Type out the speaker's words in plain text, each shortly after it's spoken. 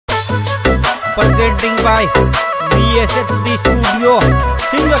Presenting by VSHD studio.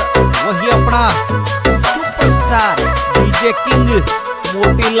 Singer वही अपना superstar DJ king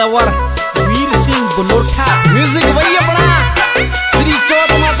मोटी लवर वीर सिंह बनोटा। म्यूजिक वही अपना श्री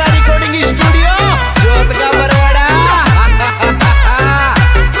चौथ माता रिकॉर्डिंग स्टूडियो चौथ का बरवाड़ा।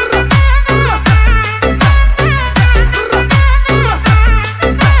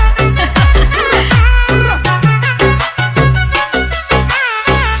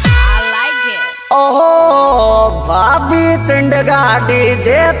 भाभी चंडगा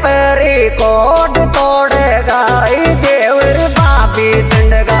डीजे पर रिकॉर्ड तोड़ेगा देवर। भाभी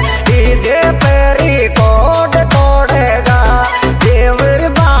चंडगा डीजे पर रिकॉर्ड तोड़ेगा देवर।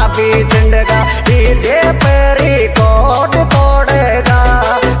 भाभी चंडगा डीजे पर रिकॉर्ड तोड़ेगा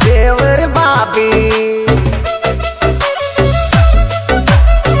देवर। भाभी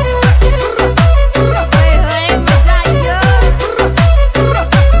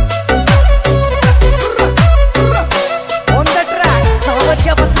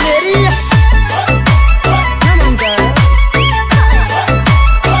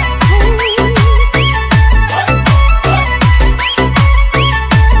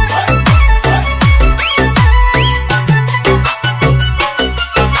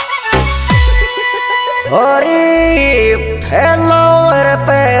फैलोवर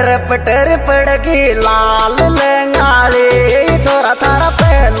पैर पटर पड़गी लाल लंगाली छोरा थारा।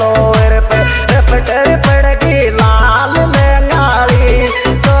 फैलोवर पैर पटर पड़गी लाल लंगाली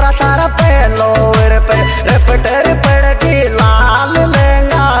छोरा थारा। फैलोवर पैर पटर पड़गी लाल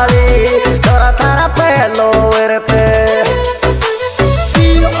लंगाली छोरा थारा। फैलोवर पे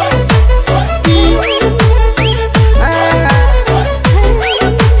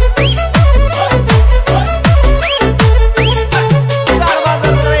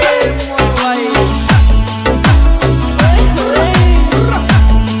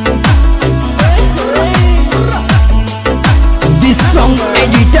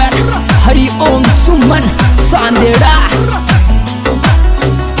ओम सुमन सांदेड़ा।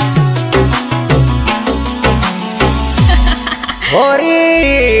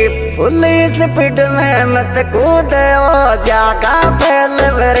 पुलिस पिट में मत कूदे ओ जागा फैल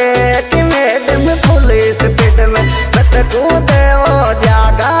ब्रेक मैडम। पुलिस पिट में मत कूदे ओ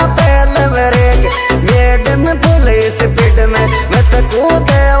जागा फैल ब्रेक मैडम। पुलिस पिट में मत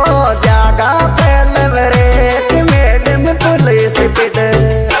कूदे ओ जागा फैल ब्रेक मैडम। पुलिस पिट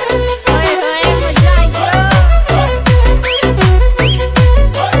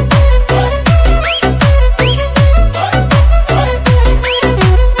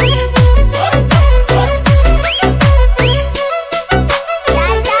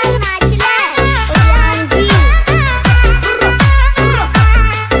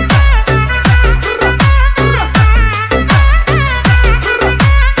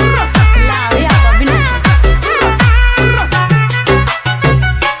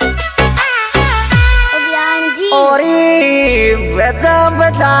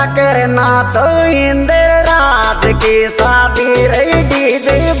बजा कर नाचो इंद्र राज की शादी रही।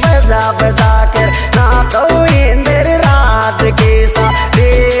 डीजे बजा बजा कर नाचो इंद्र राज की शादी।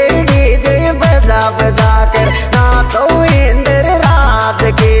 डीजे बजा बजा कर नाचो इंद्र राज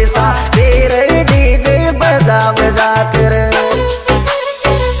की शादी रही। डीजे बजा बजा कर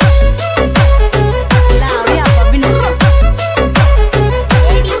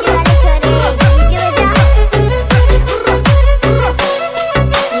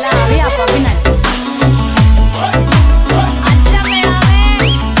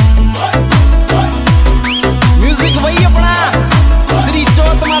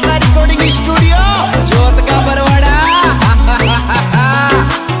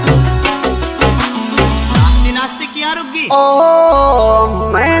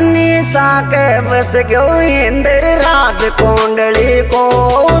के बस गयो इंद्र राज कोंडली को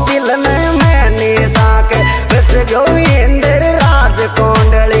दिल में। मैंने साके बस गयो इंद्र राज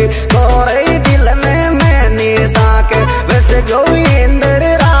कोंडली को दिल में। मैंने साके बस गयो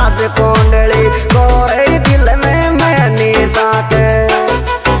इंद्र राज कोंडली को दिल में। मैंने साके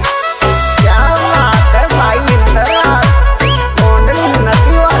क्या बात है भाई इंद्र राज कोंडली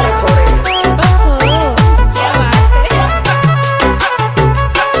नदी वाले छोड़े।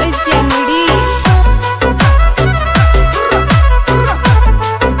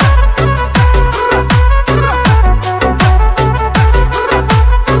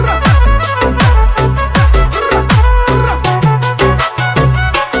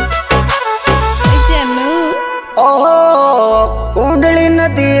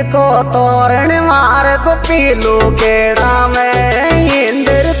 को तोरण मार को पीलू केड़ा में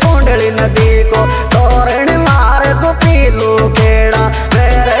इंद्र कुंडली नदी को तोरण मार को पीलू केड़ा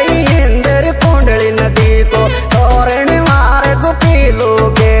मेरे इंद्र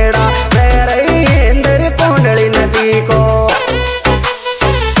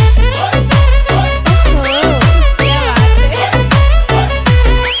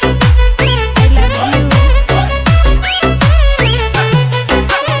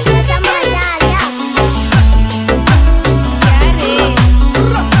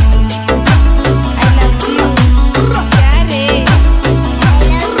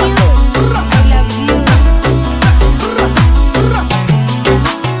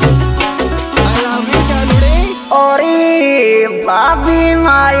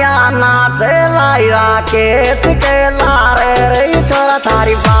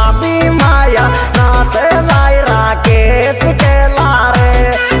भाभी माया नाच भाई राकेश के लारे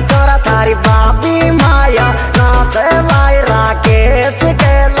छोरा थारी भाभी माया नाच भाई राकेश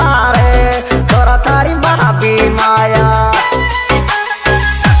के लारे छोरा थारी भाभी माया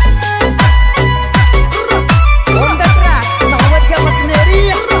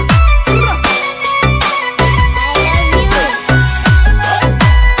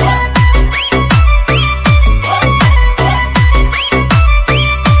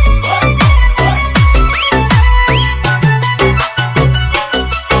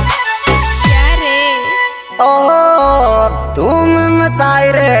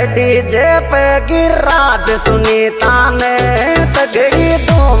डीजे पे गिराज सुनीता ने तगड़ी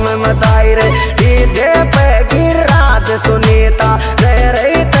धूम मचाई रे डीजे पे गिराज सुनीता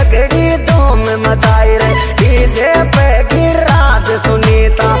रे तगड़ी धूम मचाई रे डीजे पे गिराज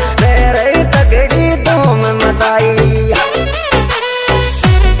सुनीता रे तगड़ी धूम मचाई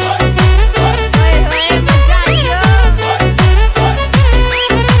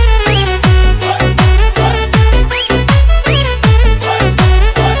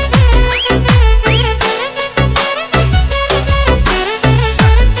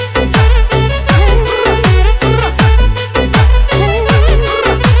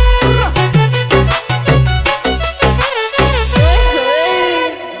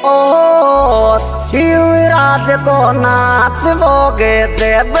को नाच बोगे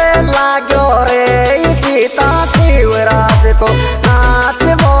जब लागो रे सीता शिवराज को नाच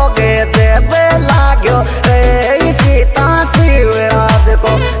बोगे जब लागो रे सीता शिवराज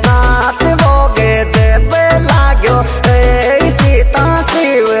को नाच बोगे जब लागो रे सीता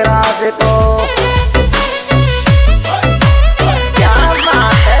शिवराज को क्या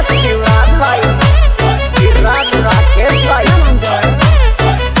बात है शिवराज भाई गिरिराज राकेश भाई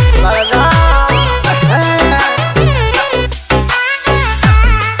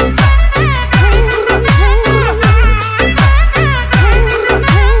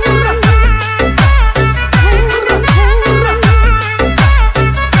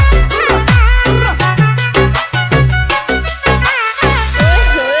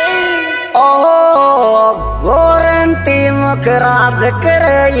राज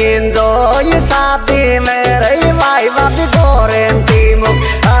करे इंजॉय शादी में रही भाई बाबी गोरेंटी मुख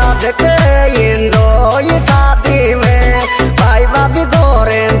राज करे इंजॉय शादी में भाई बाबी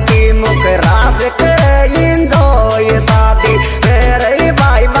गोरेंटी मुख राज करे इंजॉय शादी में रही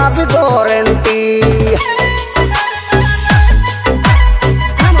भाई बाबी गोरेंटी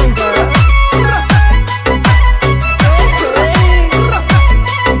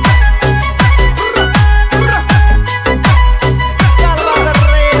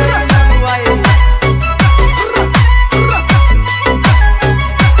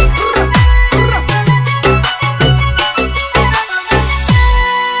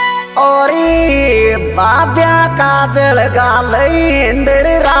बाब्या काजल गाल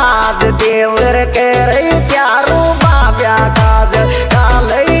इंद्र राज देवर के रही चारू बाब्या काजल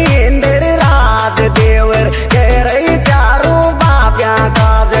गाल इंद्र राज देवर के रही चारू बाब्या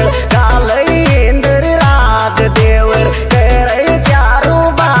काजल गाल इंद्र राज देवर के रही चारू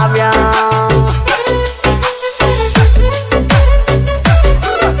बाब्या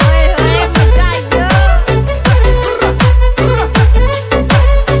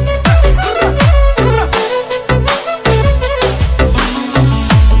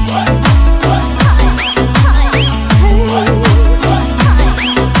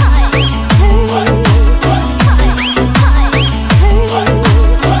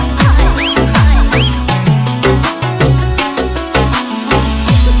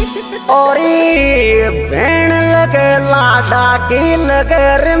डाकी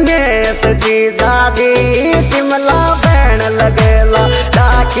लगर में जीजा जी शिमला बहन लगेला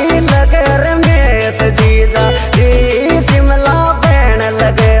डाकी लगर में जीजा जी शिमला बहन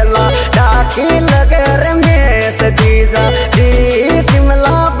लगेला डाकी लगर में जीजा जी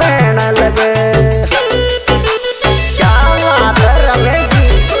शिमला बहन लगे क्या बात है रमेश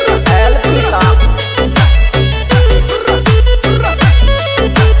जी एलपी साहब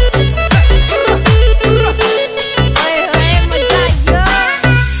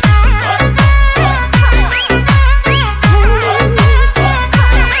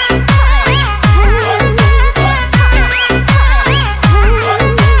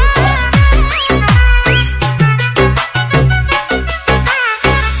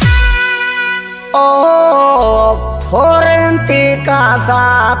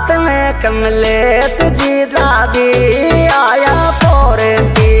साथ में कमलेश जीजा जी आया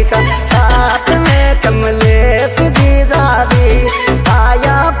फोरेंटी का साथ में कमलेश जीजा जी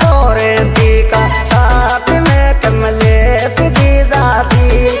आया फोरेंटी का साथ में कमलेश जीजा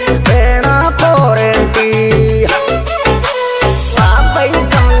जी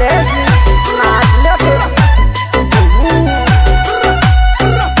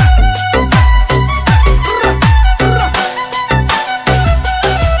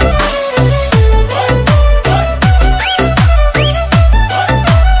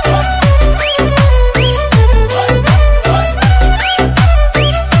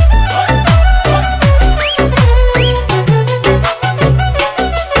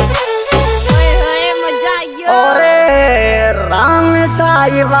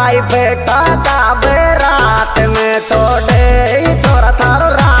साई भाई बेटा का बेरात में छोड़े छोरा थारो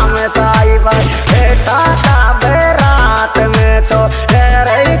राम साई भाई बेटा का बेरात में छोड़े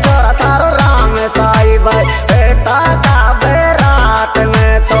रे छोरा थारो राम साई भाई बेटा का बेरात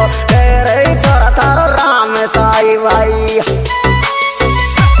में छोड़े रे छोरा थारो राम साई भाई।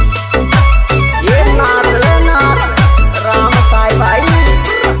 ये नाच ले नाच राम साई भाई।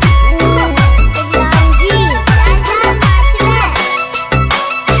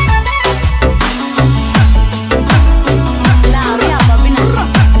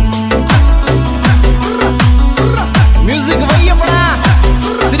 म्यूजिक वही अपना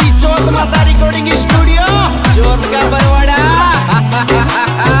श्री चौथ माता रिकॉर्डिंग स्टूडियो चौथ का बरवाड़ा।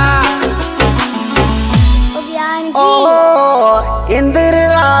 ओ इंद्र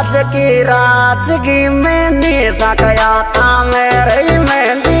राज की राजगी में निशा कया था मेरे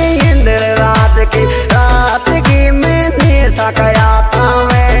मेहंदी इंद्र राज की राजगी में निशा कया था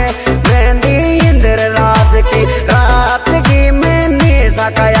मेहंदी इंद्र राज की राजगी में निशा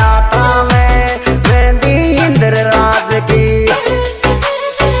कया था मेहंदी इंद्र राज की।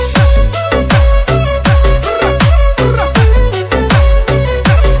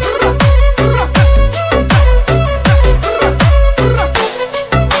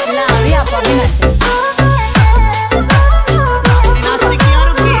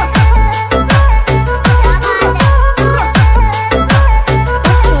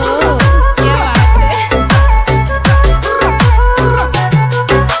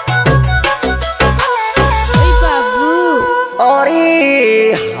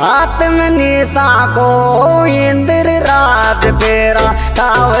 हाथ में निशा को इंद्र राज फेरा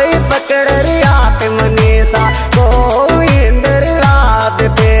कावई पकड़ रे हाथ में निशा को इंद्र राज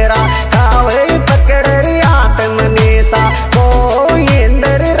फेरा कावई पकड़ रे हाथ में निशा को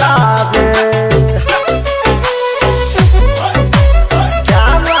इंद्र राज। क्या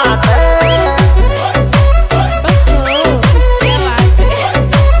बात है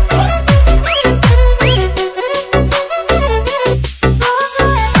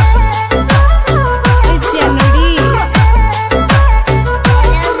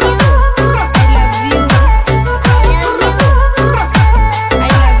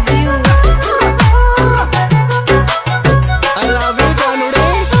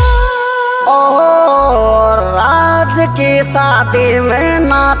की शादी में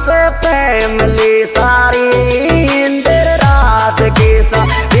नाच फैमिली सारी इंद्र राज की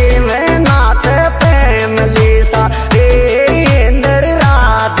शादी में नाच फैमिली सारी इंद्र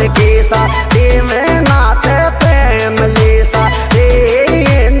राज की शादी में नाच फैमिली सारी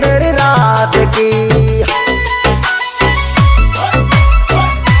इंद्र राज की।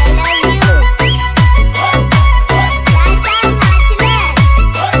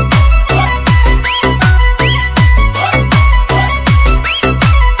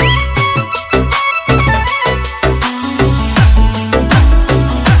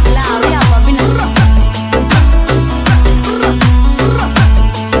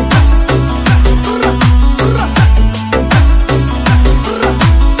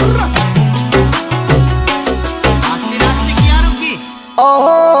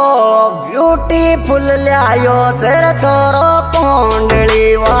 ब्यूटीफुल लियायो तेरे छोरो कोंडली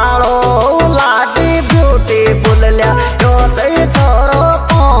वालो लाडी ब्यूटीफुल लियायो तेरे छोरो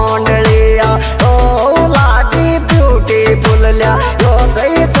कोंडलिया ओ लाडी ब्यूटीफुल लियायो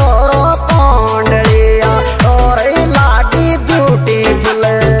तेरे छोरो कोंडलिया और लाडी ब्यूटीफुल।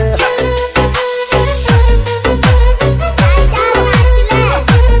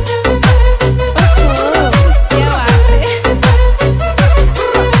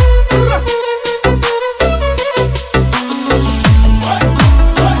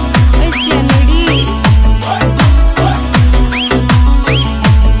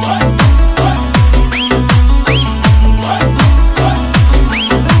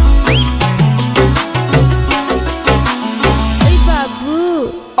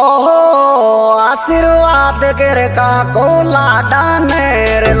 आशीर्वाद गिर का को लाडा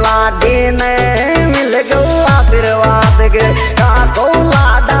नेर लाडी ने मिल गो आशीर्वाद गिर का को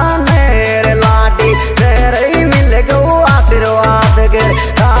लाडा नेर लाडी नेरे मिल गो आशीर्वाद गिर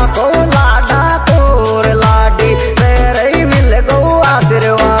का को लाडा तोर लाडी नेरे मिल गो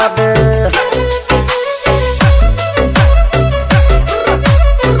आशीर्वाद।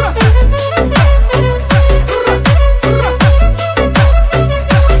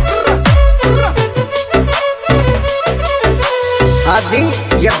 जी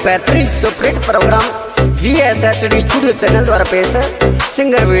यह बेहतरीन superhit programme VSHD studio channel द्वारा पेश है।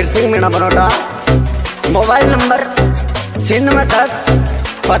 Singer Veer Singh Meena Banota. Mobile number 9610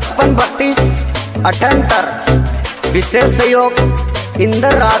 55 32 78। विशेष सहयोग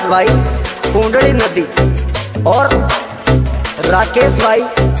इंदर राज भाई कुंडली नदी और राकेश भाई,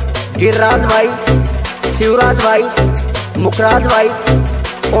 गिरिराज भाई, शिवराज भाई, मुखराज भाई,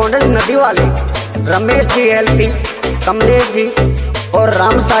 कुंडली नदी वाले, रमेश जी एलपी, कमलेश जी और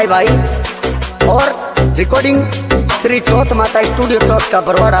राम साई भाई। और रिकॉर्डिंग श्री चौथ माता स्टूडियो चौथ का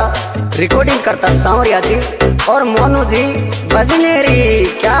बरवाड़ा, रिकॉर्डिंग करता सांवरिया जी और मोनू जी बजनेरी।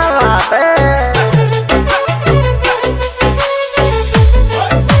 क्या बात है।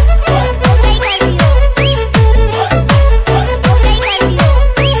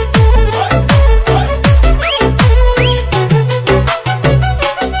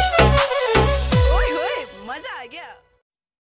 मजा आ गया।